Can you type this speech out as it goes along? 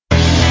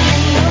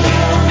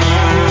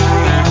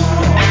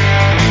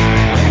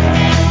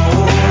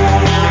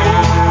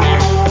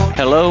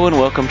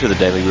welcome to the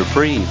Daily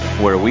Reprieve,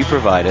 where we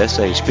provide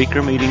essay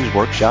speaker meetings,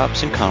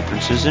 workshops, and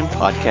conferences in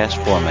podcast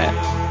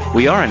format.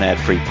 We are an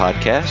ad-free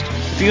podcast.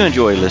 If you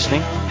enjoy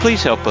listening,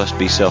 please help us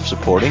be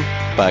self-supporting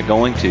by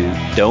going to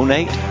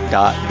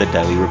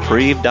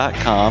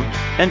donate.thedailyreprieve.com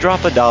and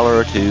drop $1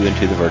 or $2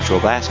 into the virtual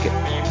basket.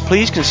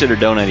 Please consider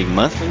donating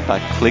monthly by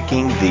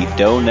clicking the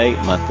Donate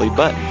Monthly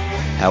button.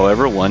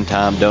 However,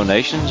 one-time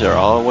donations are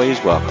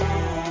always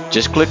welcome.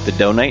 Just click the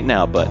Donate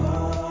Now button.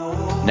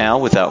 Now,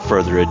 without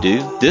further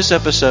ado, this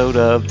episode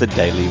of the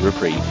Daily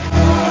Reprieve.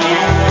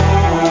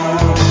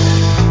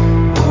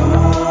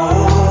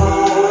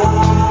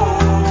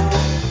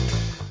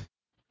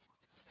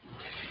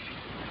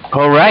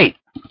 All right.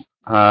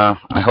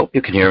 I hope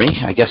you can hear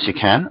me. I guess you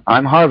can.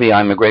 I'm Harvey.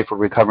 I'm a grateful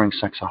recovering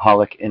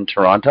sexaholic in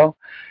Toronto,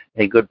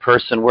 a good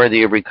person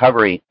worthy of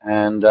recovery.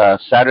 And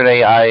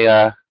Saturday,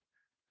 I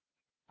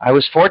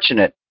was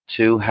fortunate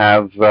to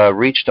have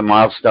reached a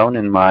milestone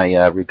in my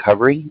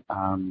recovery.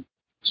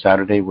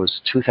 Saturday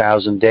was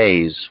 2,000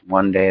 days,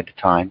 one day at a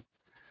time.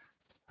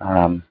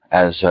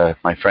 As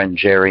my friend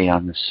Jerry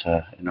on this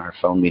in our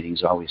phone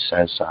meetings always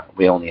says,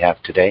 we only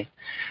have today,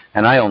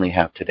 and I only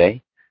have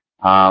today.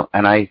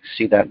 And I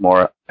see that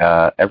more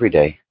every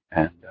day,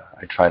 and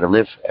I try to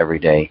live every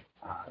day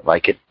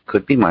like it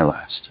could be my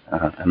last.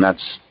 And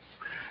that's,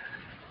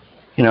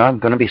 I'm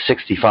going to be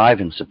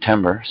 65 in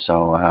September,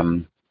 so,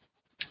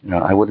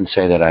 I wouldn't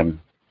say that I'm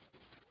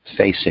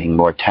facing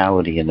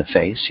mortality in the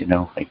face. I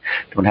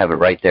don't have it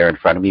right there in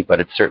front of me, but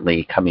it's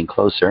certainly coming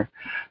closer.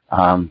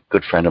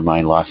 Good friend of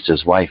mine lost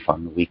his wife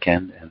on the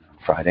weekend and on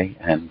Friday,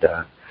 and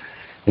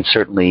it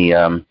certainly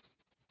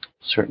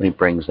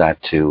brings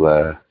that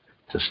to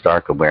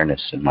stark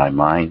awareness in my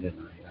mind. And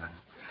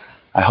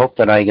I hope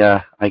that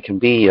I can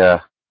be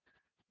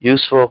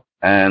useful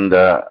and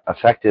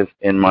effective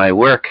in my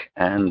work.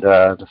 And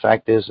the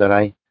fact is that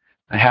I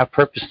have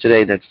purpose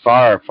today that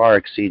far, far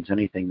exceeds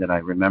anything that I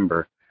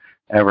remember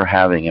ever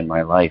having in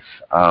my life.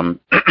 So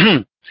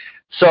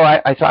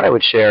I thought I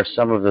would share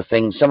some of the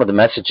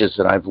messages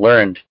that I've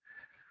learned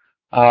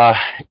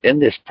in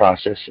this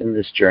process, in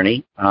this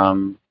journey.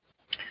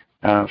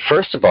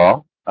 First of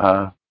all,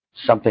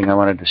 something I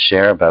wanted to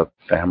share about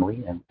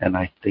family, and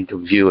I think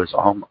of you as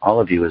all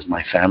of you as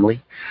my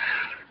family.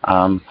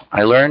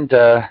 I learned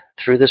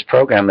through this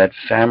program that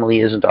family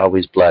isn't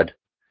always blood.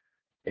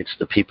 It's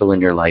the people in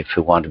your life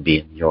who want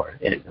you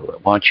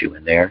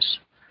in theirs,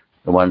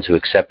 the ones who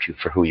accept you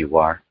for who you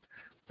are,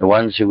 the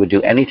ones who would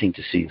do anything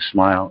to see you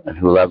smile and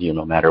who love you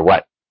no matter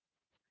what.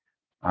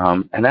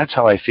 And that's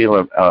how I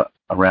feel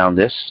around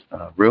this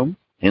room,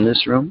 in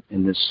this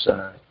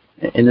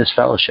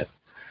fellowship.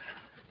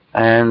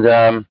 And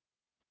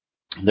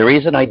the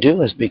reason I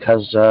do is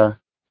because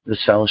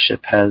this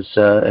fellowship has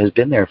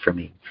been there for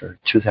me for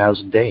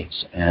 2,000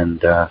 days,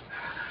 and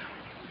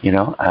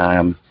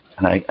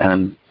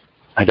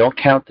I don't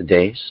count the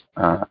days.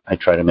 I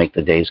try to make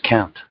the days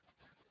count.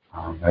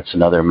 That's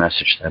another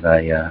message that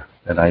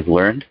I've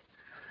learned.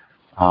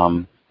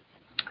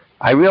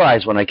 I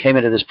realized when I came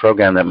into this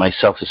program that my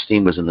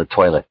self-esteem was in the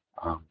toilet.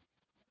 I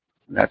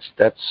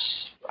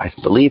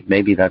believe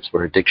maybe that's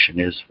where addiction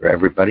is for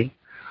everybody.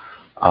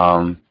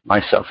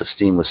 My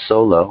self-esteem was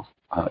so low,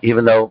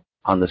 even though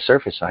on the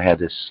surface I had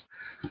this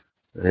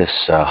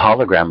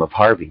hologram of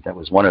Harvey. That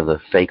was one of the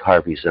fake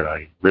Harveys that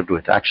I lived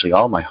with. Actually,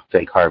 all my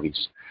fake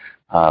Harveys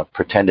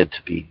pretended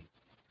to be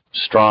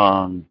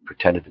strong,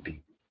 pretended to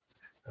be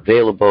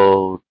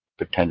available,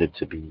 pretended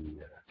to be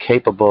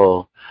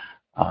capable,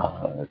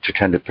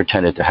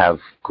 pretended to have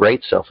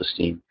great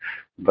self-esteem.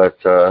 But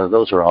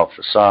those are all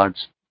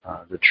facades.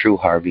 The true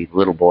Harvey, the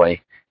little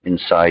boy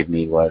inside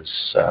me,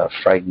 was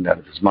frightened out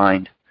of his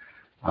mind,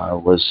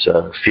 was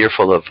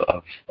fearful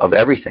of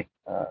everything,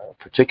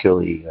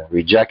 particularly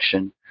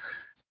rejection,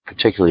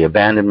 particularly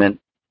abandonment.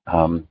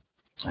 I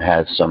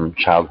had some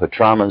childhood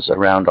traumas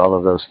around all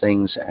of those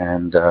things,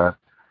 and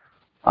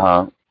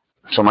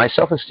so my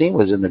self-esteem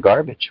was in the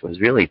garbage, was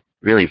really,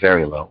 really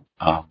very low.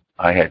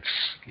 I had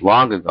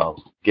long ago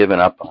given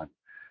up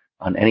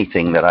on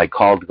anything that I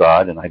called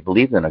God, and I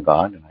believed in a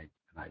God, and I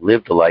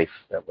lived a life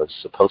that was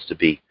supposed to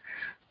be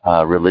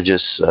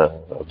religious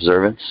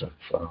observance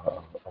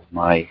of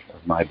my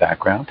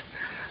background,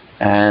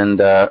 and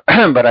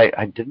but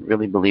I didn't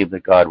really believe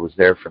that God was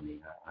there for me.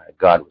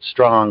 God was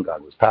strong,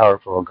 God was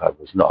powerful, God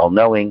was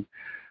all-knowing,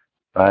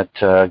 but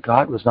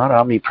God was not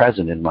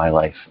omnipresent in my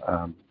life,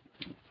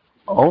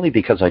 only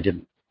because I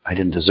didn't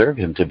deserve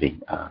Him to be.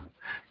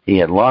 He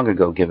had long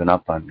ago given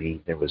up on me.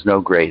 There was no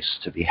grace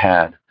to be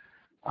had.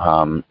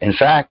 In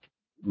fact,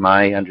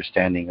 my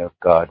understanding of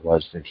God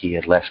was that He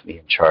had left me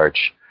in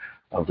charge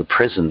of the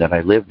prison that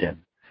I lived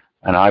in,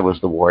 and I was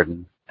the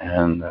warden,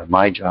 and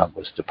my job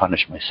was to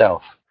punish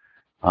myself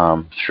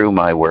through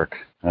my work,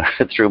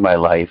 through my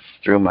life,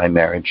 through my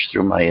marriage,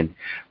 through my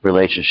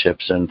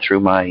relationships, and through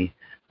my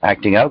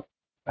acting out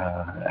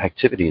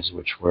activities,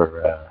 which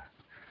were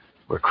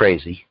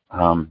crazy.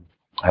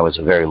 I was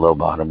a very low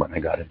bottom when I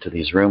got into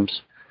these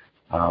rooms.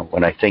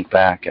 When I think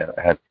back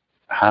at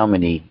how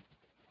many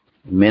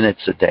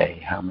minutes a day,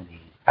 how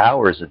many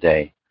hours a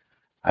day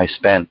I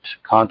spent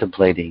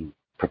contemplating,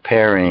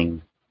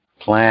 preparing,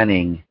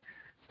 planning,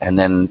 and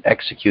then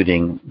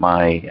executing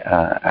my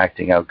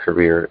acting out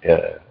career.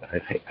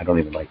 I don't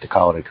even like to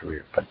call it a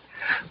career, but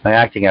my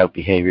acting out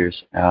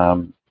behaviors.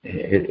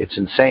 It's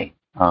insane.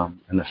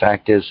 And the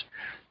fact is,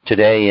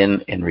 today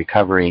in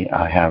recovery,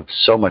 I have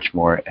so much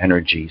more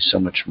energy, so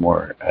much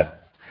more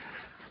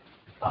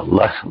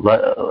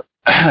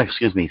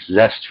excuse me,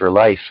 zest for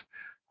life,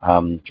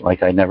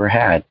 like I never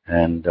had.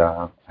 And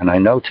I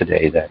know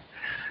today that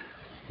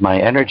my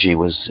energy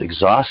was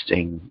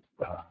exhausting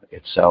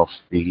itself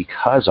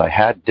because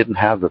I didn't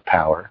have the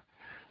power.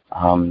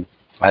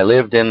 I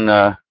lived in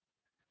that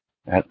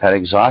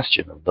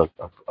exhaustion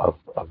of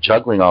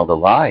juggling all the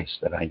lies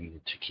that I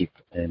needed to keep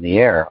in the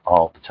air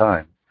all the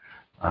time,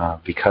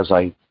 because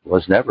I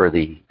was never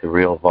the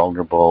real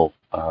vulnerable,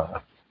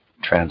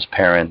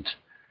 transparent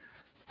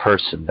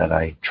person that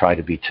I try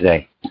to be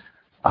today.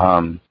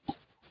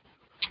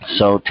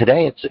 So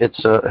today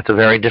it's a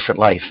very different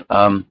life.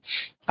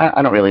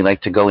 I don't really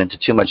like to go into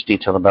too much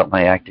detail about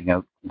my acting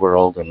out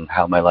world and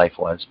how my life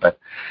was, but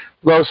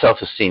low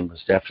self-esteem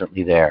was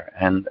definitely there,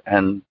 and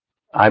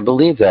I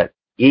believe that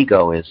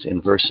ego is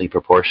inversely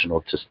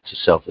proportional to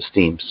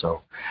self-esteem.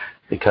 So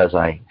because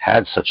I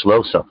had such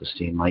low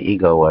self-esteem, my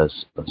ego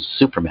was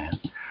Superman,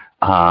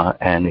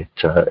 and it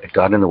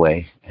got in the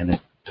way, and it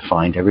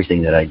defined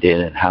everything that I did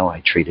and how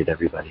I treated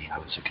everybody. I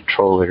was a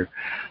controller,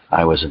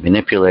 I was a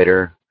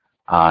manipulator,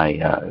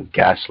 I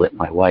gaslit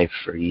my wife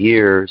for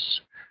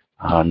years,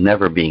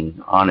 never being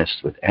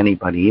honest with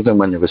anybody. Even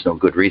when there was no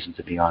good reason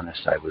to be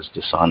honest, I was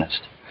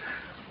dishonest.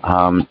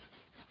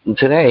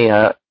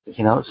 Today,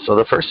 so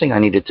the first thing I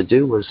needed to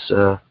do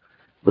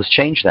was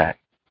change that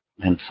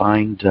and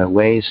find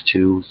ways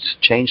to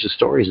change the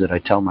stories that I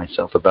tell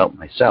myself about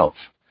myself.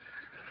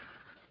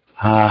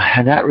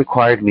 And that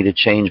required me to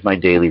change my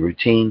daily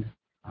routine,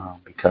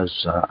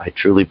 because I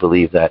truly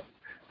believe that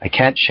I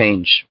can't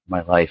change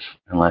my life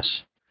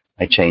unless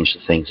I change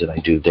the things that I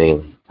do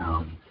daily.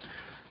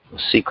 The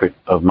secret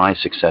of my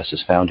success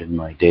is found in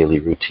my daily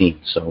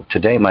routine. So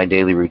today my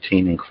daily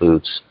routine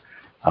includes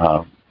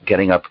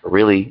getting up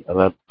really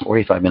about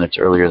 45 minutes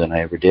earlier than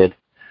I ever did,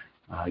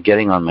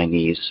 getting on my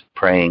knees,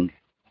 praying,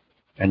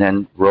 and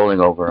then rolling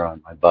over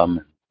on my bum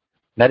and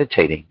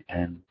meditating.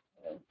 And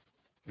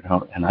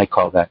and I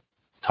call that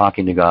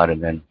talking to God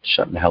and then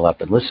shutting the hell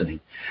up and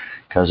listening,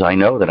 because I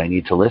know that I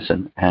need to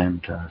listen.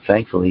 And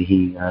thankfully,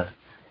 He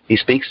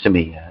speaks to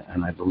me,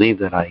 and I believe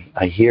that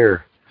I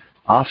hear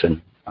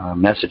often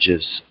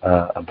messages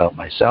about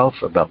myself,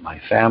 about my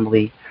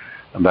family,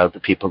 about the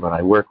people that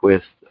I work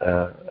with,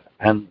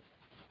 and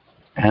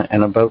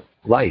about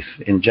life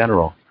in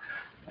general.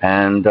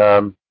 And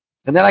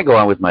then I go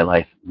on with my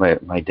life,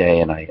 my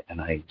day, and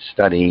I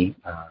study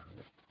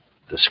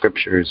the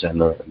scriptures and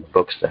the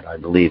books that I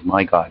believe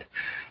my God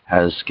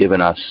has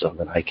given us, so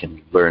that I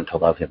can learn to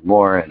love Him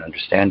more and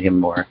understand Him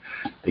more,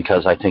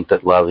 because I think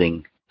that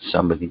loving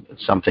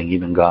something,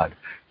 even God,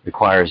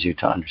 requires you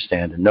to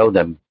understand and know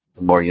them.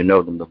 The more you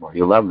know them, the more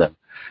you love them.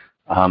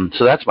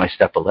 So that's my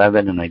step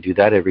 11, and I do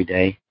that every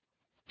day.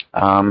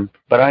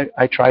 But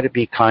I try to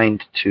be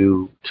kind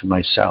to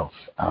myself.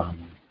 I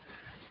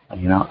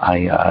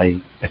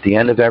at the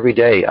end of every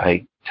day,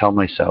 I tell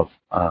myself,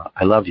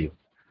 I love you.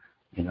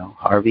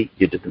 Harvey,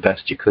 you did the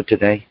best you could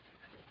today,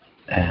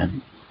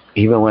 and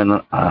even when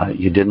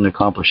you didn't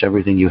accomplish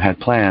everything you had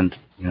planned,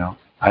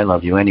 I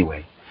love you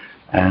anyway.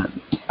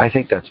 And I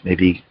think that's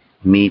maybe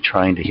me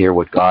trying to hear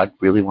what God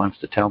really wants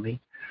to tell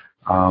me.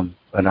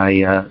 But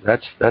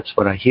that's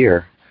what I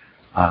hear.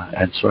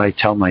 That's what I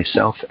tell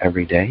myself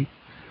every day.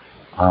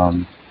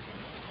 I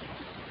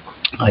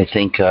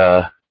think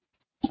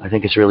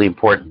it's really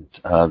important.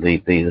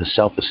 The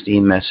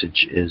self-esteem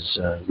message is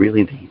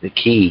really the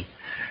key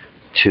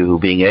to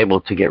being able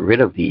to get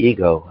rid of the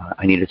ego.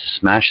 I needed to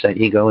smash that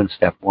ego in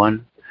step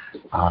 1.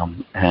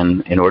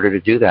 And in order to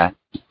do that,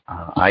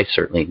 I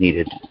certainly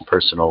needed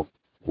personal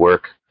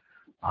work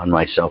on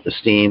my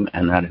self-esteem,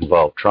 and that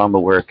involved trauma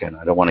work. And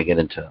I don't want to get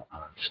into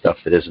stuff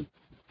that isn't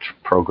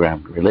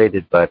program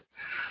related, but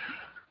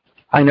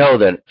I know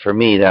that for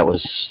me that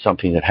was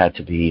something that had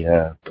to be,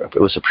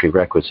 it was a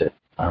prerequisite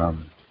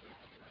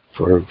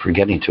for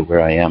getting to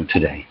where I am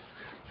today.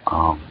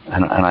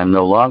 And I'm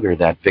no longer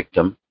that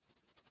victim.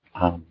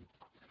 I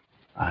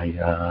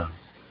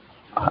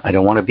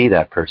don't want to be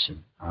that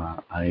person.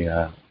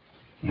 I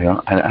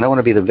don't want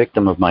to be the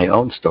victim of my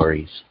own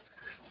stories.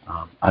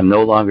 I'm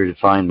no longer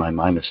defined by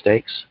my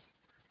mistakes.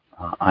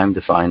 I'm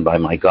defined by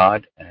my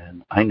God,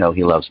 and I know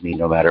He loves me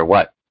no matter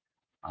what.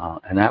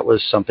 And that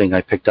was something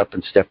I picked up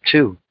in step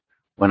 2,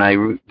 when I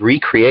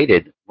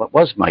recreated what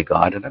was my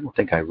God. And I don't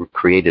think I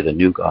created a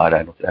new God.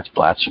 I don't think that's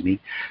blasphemy.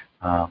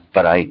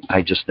 But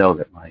I just know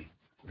that my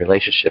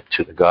relationship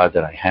to the God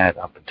that I had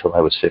up until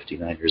I was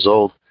 59 years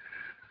old,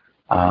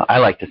 I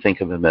like to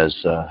think of Him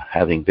as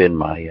having been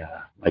my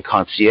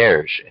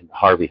concierge in the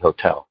Harvey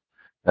Hotel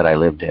that I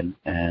lived in.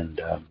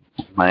 And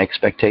my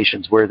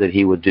expectations were that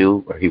He would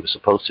do, or He was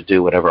supposed to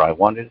do, whatever I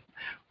wanted,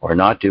 or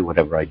not do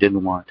whatever I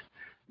didn't want.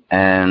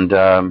 And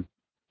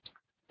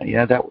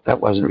yeah, that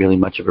wasn't really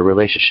much of a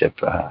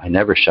relationship. I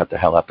never shut the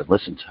hell up and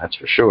listened, that's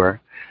for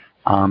sure.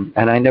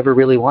 And I never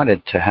really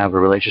wanted to have a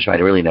relationship. I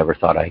really never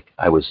thought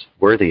I was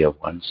worthy of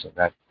one, so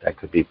that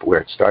could be where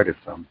it started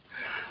from.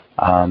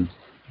 Um,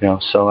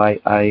 so I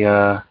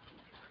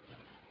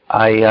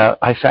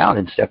found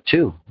in step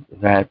two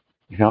that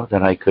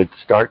that I could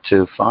start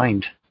to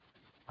find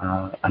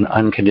an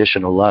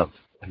unconditional love.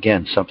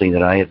 Again, something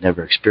that I had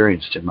never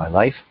experienced in my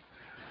life,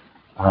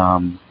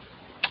 um,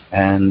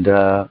 and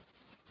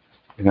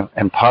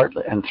and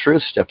partly and through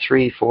step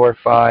three, four,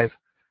 five,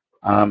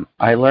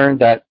 I learned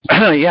that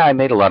yeah, I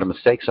made a lot of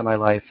mistakes in my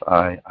life.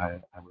 I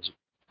was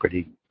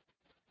pretty.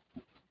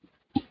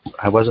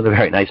 I wasn't a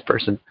very nice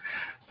person,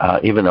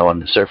 even though on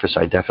the surface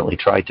I definitely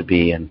tried to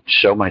be and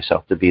show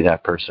myself to be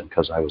that person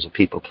because I was a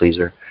people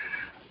pleaser.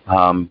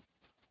 Um,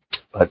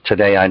 but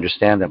today I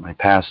understand that my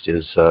past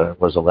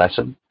was a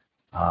lesson.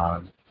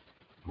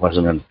 It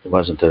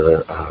wasn't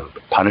a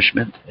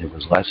punishment. It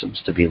was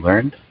lessons to be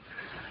learned.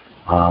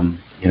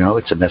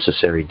 It's a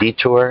necessary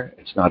detour.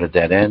 It's not a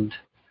dead end,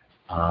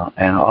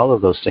 and all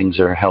of those things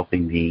are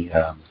helping me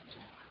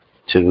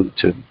to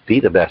be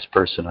the best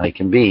person I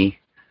can be.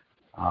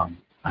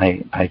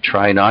 I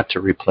try not to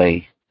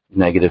replay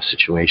negative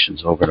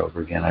situations over and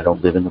over again. I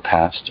don't live in the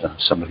past.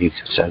 Somebody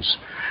says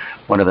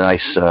one of the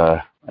nice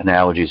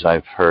analogies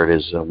I've heard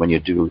is when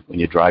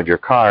you drive your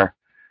car,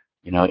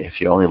 if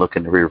you only look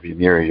in the rearview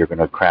mirror, you're going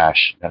to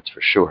crash. That's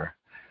for sure.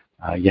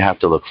 You have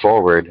to look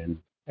forward, and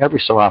every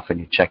so often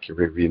you check your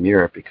rearview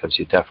mirror because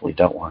you definitely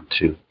don't want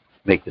to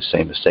make the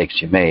same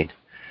mistakes you made.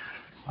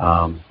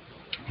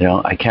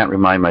 I can't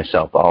remind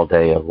myself all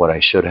day of what I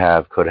should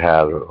have, could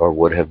have, or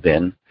would have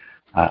been.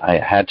 I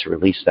had to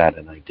release that,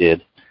 and I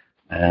did,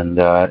 and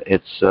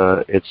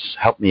it's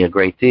helped me a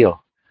great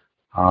deal.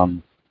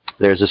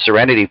 There's a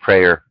serenity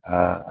prayer,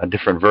 a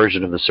different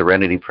version of the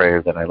serenity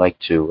prayer that I like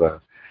to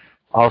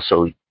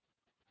also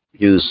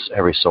use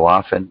every so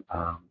often.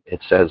 It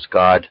says,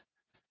 God,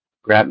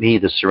 grant me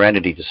the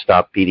serenity to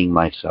stop beating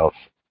myself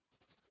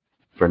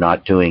for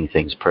not doing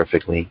things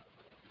perfectly,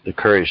 the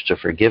courage to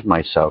forgive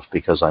myself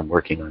because I'm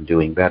working on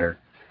doing better,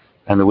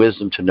 and the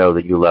wisdom to know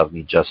that you love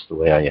me just the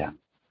way I am.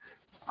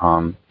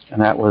 And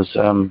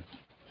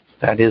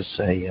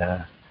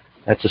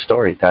that's a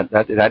story.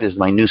 That is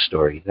my new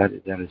story. That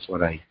is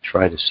what I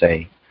try to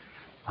say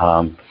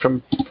from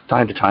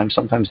time to time,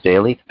 sometimes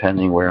daily,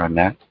 depending where I'm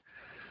at.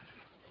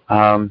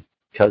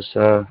 Because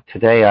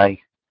today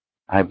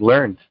I've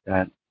learned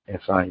that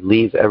if I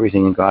leave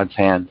everything in God's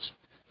hands,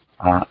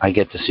 I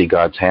get to see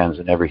God's hands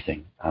in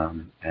everything.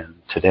 And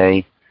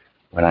today,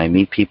 when I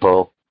meet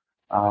people,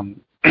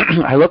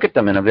 I look at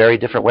them in a very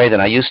different way than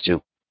I used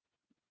to.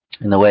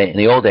 In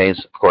the old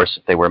days, of course,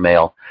 if they were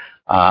male,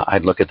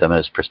 I'd look at them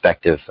as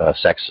prospective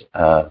sex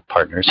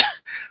partners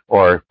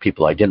or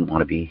people I didn't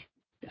want to be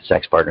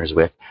sex partners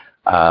with.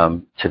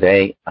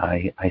 Today,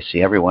 I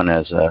see everyone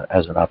as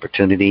an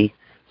opportunity.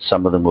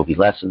 Some of them will be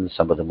lessons,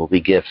 some of them will be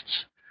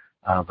gifts,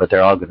 but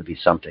they're all going to be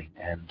something.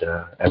 And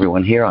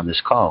everyone here on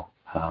this call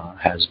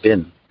has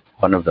been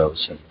one of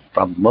those, and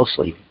probably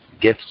mostly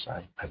gifts,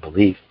 I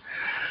believe.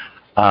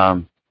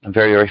 I'm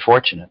very, very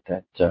fortunate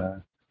that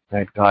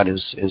God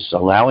is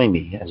allowing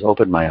me, has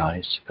opened my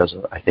eyes, because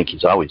I think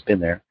He's always been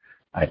there.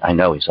 I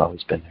know He's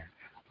always been there.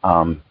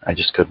 I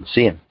just couldn't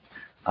see Him.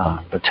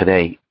 But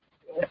today,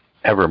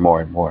 ever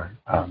more and more,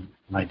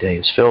 my day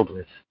is filled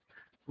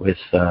with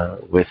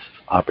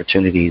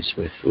opportunities,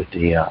 with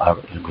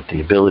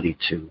the ability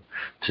to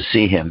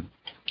see Him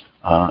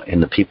in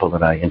the people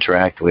that I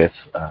interact with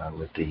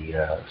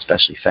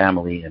especially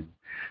family, and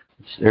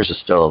there's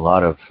still a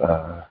lot of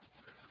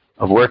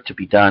work to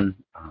be done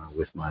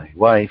with my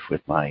wife,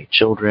 with my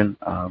children,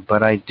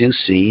 but I do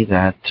see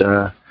that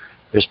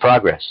there's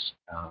progress.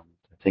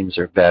 Things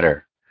are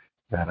better,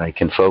 that I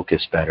can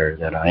focus better,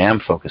 that I am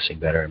focusing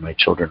better, and my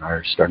children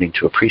are starting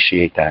to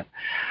appreciate that.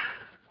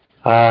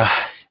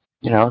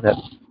 That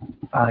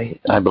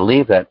I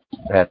believe that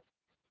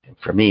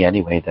for me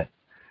anyway, that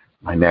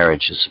my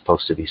marriage is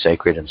supposed to be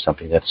sacred and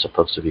something that's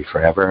supposed to be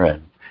forever,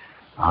 and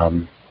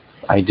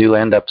I do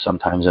end up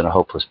sometimes in a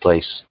hopeless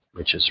place,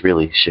 which is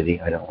really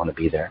shitty. I don't want to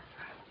be there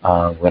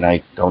when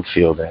I don't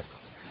feel that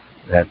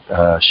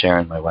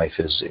Sharon, my wife,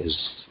 is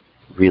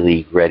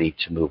really ready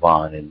to move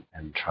on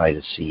and try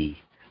to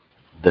see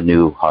the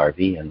new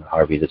Harvey and the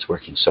Harvey that's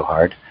working so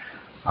hard.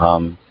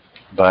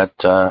 But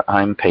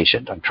I'm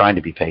patient. I'm trying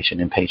to be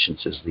patient.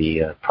 Impatience is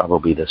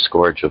probably the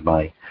scourge of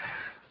my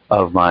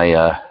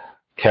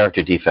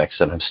character defects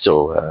that I'm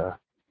still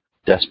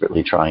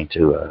desperately trying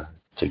to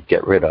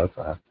get rid of.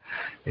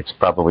 It's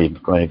probably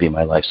going to be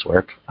my life's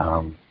work.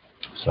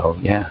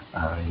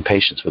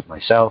 Impatience with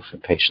myself,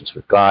 impatience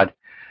with God,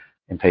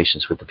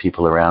 impatience with the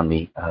people around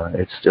me.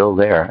 It's still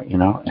there,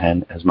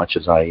 and as much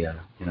as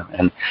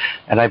and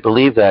I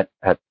believe that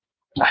I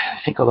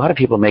think a lot of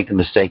people make the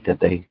mistake that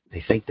they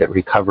think that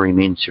recovery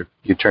means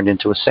you turned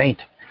into a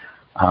saint,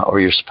 or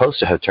you're supposed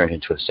to have turned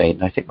into a saint.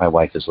 And I think my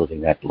wife is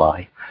living that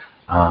lie.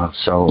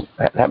 So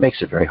that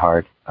makes it very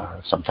hard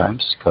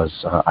sometimes, because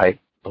I,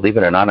 believe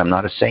it or not, I'm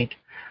not a saint.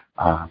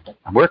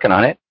 I'm working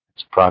on it.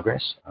 It's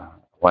progress.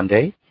 One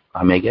day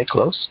I may get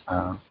close,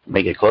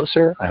 may get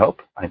closer. I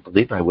hope. I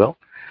believe I will.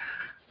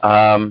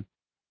 Um,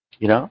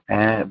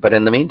 but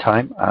in the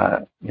meantime,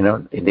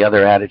 the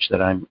other adage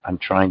that I'm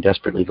trying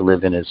desperately to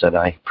live in is that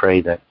I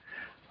pray that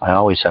I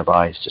always have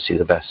eyes to see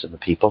the best in the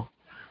people,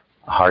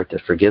 a heart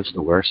that forgives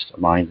the worst, a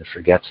mind that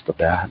forgets the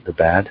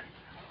bad,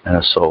 and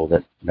a soul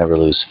that never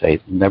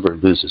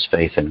loses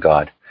faith in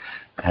God.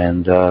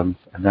 And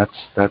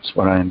that's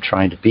what I'm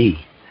trying to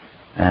be.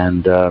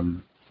 And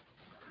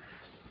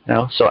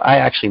so I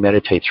actually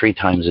meditate 3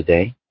 times a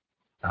day.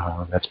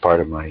 That's part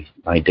of my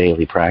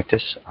daily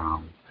practice.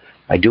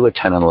 I do a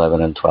 10 and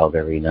 11 and 12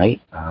 every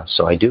night,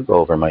 so I do go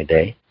over my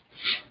day,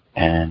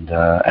 and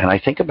I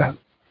think about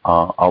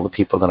all the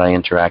people that I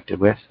interacted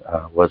with.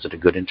 Was it a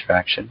good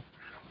interaction?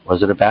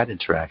 Was it a bad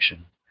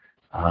interaction?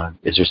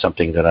 Is there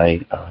something that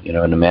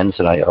an amends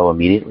that I owe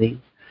immediately?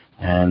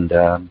 And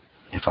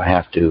if I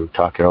have to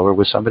talk it over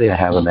with somebody, I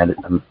have a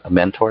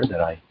mentor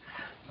that I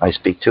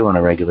speak to on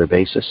a regular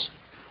basis,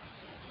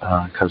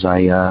 because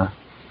I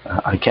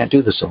can't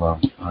do this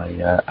alone.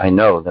 I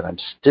know that I'm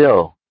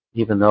still,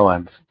 even though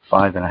I'm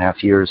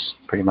 5.5 years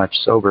pretty much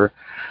sober,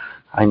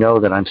 I know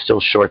that I'm still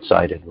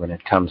short-sighted when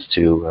it comes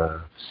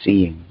to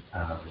seeing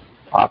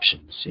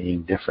options,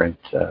 seeing different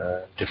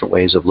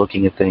ways of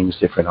looking at things,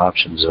 different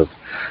options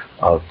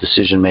of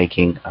decision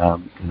making.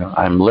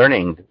 I'm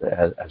learning,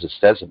 as it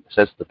says in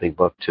the big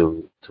book,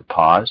 to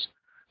pause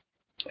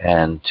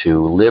and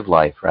to live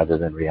life rather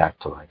than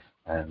react to life,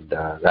 and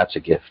that's a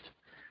gift.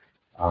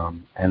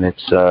 And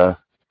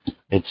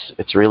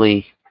it's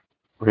really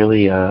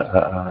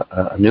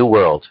a new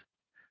world,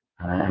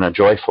 and a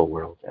joyful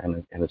world,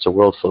 and it's a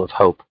world full of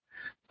hope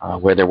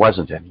where there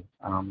wasn't any.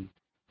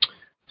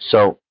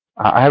 So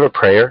I have a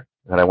prayer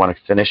that I want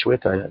to finish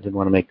with. I didn't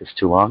want to make this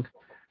too long.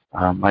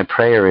 My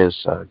prayer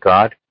is,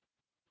 God,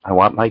 I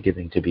want my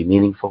giving to be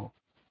meaningful.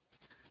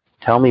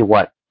 Tell me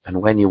what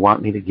and when you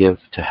want me to give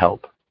to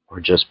help or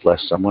just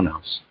bless someone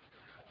else.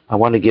 I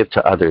want to give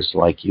to others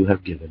like you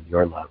have given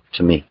your love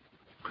to me.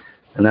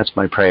 And that's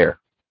my prayer.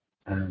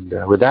 And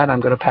with that, I'm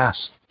going to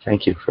pass.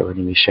 Thank you for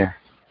letting me share.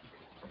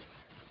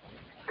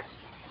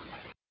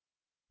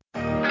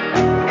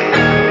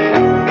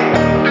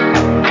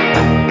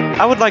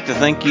 I would like to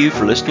thank you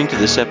for listening to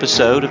this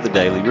episode of the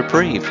Daily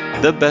Reprieve,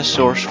 the best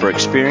source for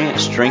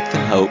experience, strength,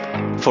 and hope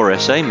for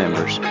SA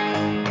members.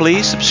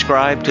 Please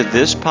subscribe to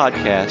this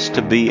podcast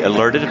to be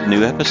alerted of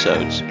new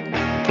episodes.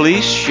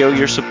 Please show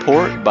your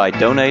support by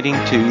donating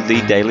to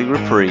the Daily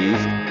Reprieve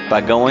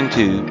by going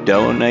to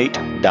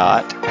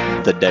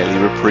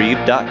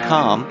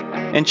donate.thedailyreprieve.com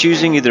and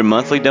choosing either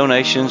monthly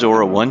donations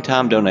or a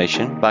one-time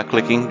donation by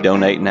clicking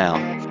Donate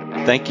Now.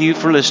 Thank you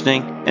for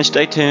listening, and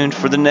stay tuned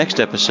for the next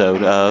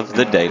episode of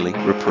The Daily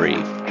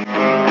Reprieve.